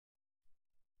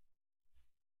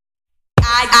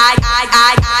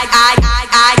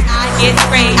get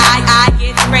sprayed, I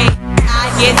get sprayed, I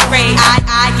get sprayed, I get sprayed,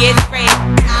 I get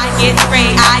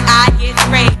sprayed, I get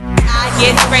sprayed, I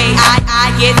get sprayed,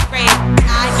 I get sprayed,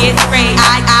 I get sprayed,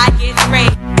 I get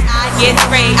sprayed, I get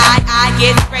sprayed, I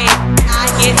get sprayed, I get sprayed,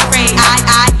 I get sprayed,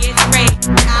 I get sprayed, I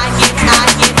get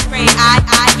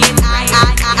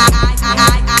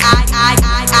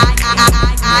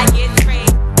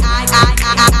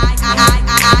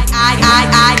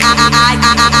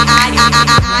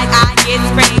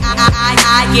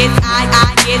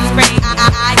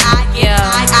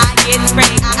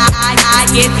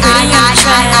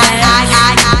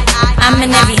I'm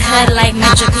in every hood like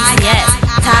Metro PCS.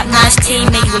 Top notch team,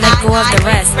 make you let go of the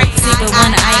rest. Secret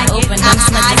one, I ain't open, them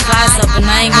smudging flies open.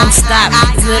 I ain't gonna stop,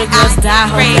 these little girls die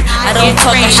hoping. I don't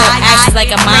talk and show actions like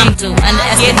a mom do.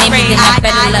 Underestimate me, then I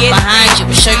better left behind you.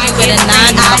 Show you with a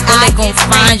 9, and my bullet gon'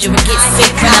 find you. And get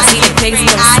sick when I see the pigs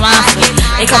go to swine flu.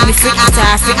 They call me freaky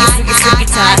tie, freaky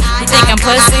tie. You think I'm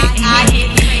pussy?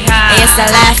 Yes, I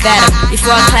laugh at him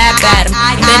before I clap at him.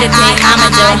 Meditate, I'ma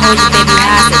do a hold your baby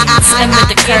hostage. Slim with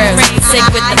the curves, sick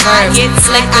with the verbs,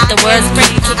 slick with the words,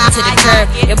 bring kick to the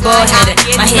curb. You're bald-headed,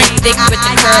 my head thick with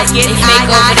the curls. They fake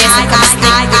over there, so come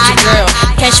stick with your girl.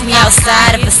 Catch me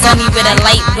outside if it's sunny with a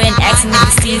light wind. Ask me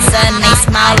if you see sun, they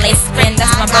smile, they spin.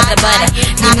 That's my brother Butter.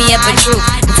 Meet me up a truth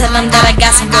and tell them that I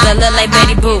got some brother look like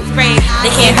Betty Boop.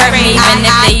 They can't hurt me even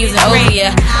if they using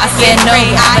Ovia. I fear no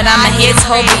one, but I'm a hit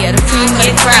Tobia, the cream of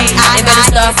the crop. They better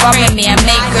start farming me. I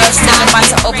make girls stick them out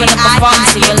to open up a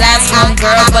pharmacy. Well, last one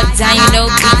girl, but down you know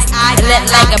Beatz. It look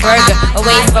like a burger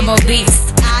away from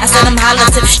obese. I send them hollow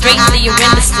tip straight to your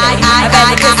window still. I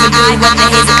rather kiss me do what the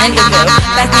hell's an individual.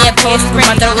 Back me a post,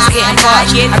 my throat was getting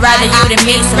parched. I'd rather you than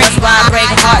me, so that's why I break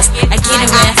hearts. I get it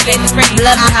when I fit,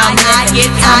 love how I'm living.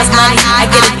 Time is money, I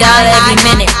get $1 every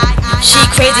minute. She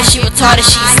crazy, she retarded,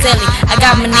 she silly. I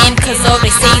got my name cause all they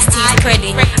say is T's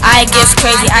pretty. I gets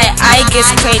crazy, I gets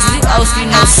crazy. You else you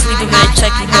know sleeping with a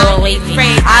Chucky door wavy.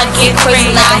 I get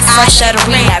crazy like I'm fresh out of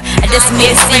rehab. I just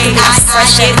made a scene that was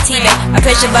fresh out of T-Bag. I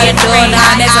picture by the door, now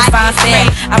I never find fair.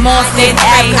 I'm on Fifth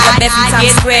Ave cause I'm there from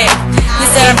Times Square. He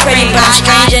said I'm pretty but I'm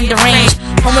strange and deranged.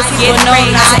 Homeless people know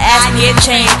not to ask me to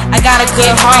change. I got a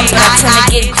good heart but I tend to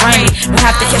get grimy. Don't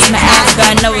have to kiss my ass but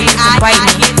I know it used to bite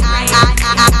me.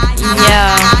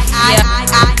 Yeah.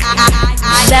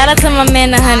 Shout out to my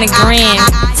man, 100 grand.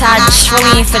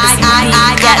 TyeTrillion for the EP.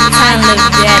 Got time,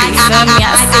 little daddy. Feel me?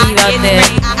 I see you out there.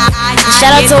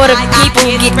 Shout out to all the people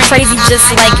who get crazy just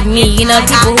like me. You know,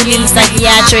 people who need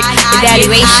psychiatric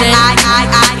evaluation.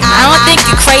 I don't think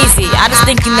you're crazy. I just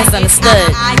think you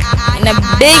misunderstood. And a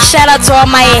big shout out to all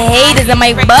my haters and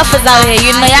my buffers out here.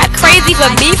 You know, y'all crazy for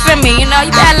beefing me. You know,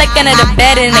 you better look under the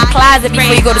bed and in the closet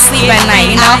before you go to sleep at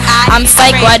night. You know, I'm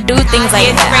psycho. I do things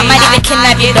like that. I might even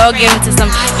kidnap your dog, give him to some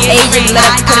agent, let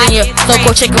him put it in your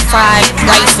so-called chicken fried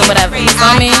rice or whatever. You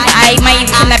feel me? I might even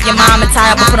kidnap your mom and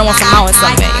tie up and put him on some out or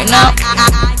something. You know?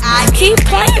 Keep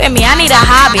playing with me. I need a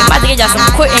hobby. I'm about to get y'all some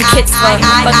quitting kits for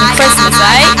fucking Christmas,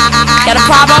 alright? Got a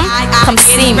problem? Come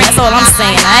see me. That's all I'm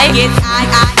saying, alright?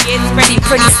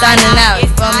 Pretty signing out. You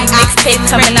feel me? Mixtape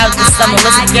coming out this summer.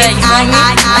 Listen good. You feel me?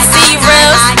 I see you,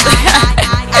 real.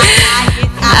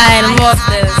 Alright, I'm off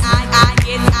this.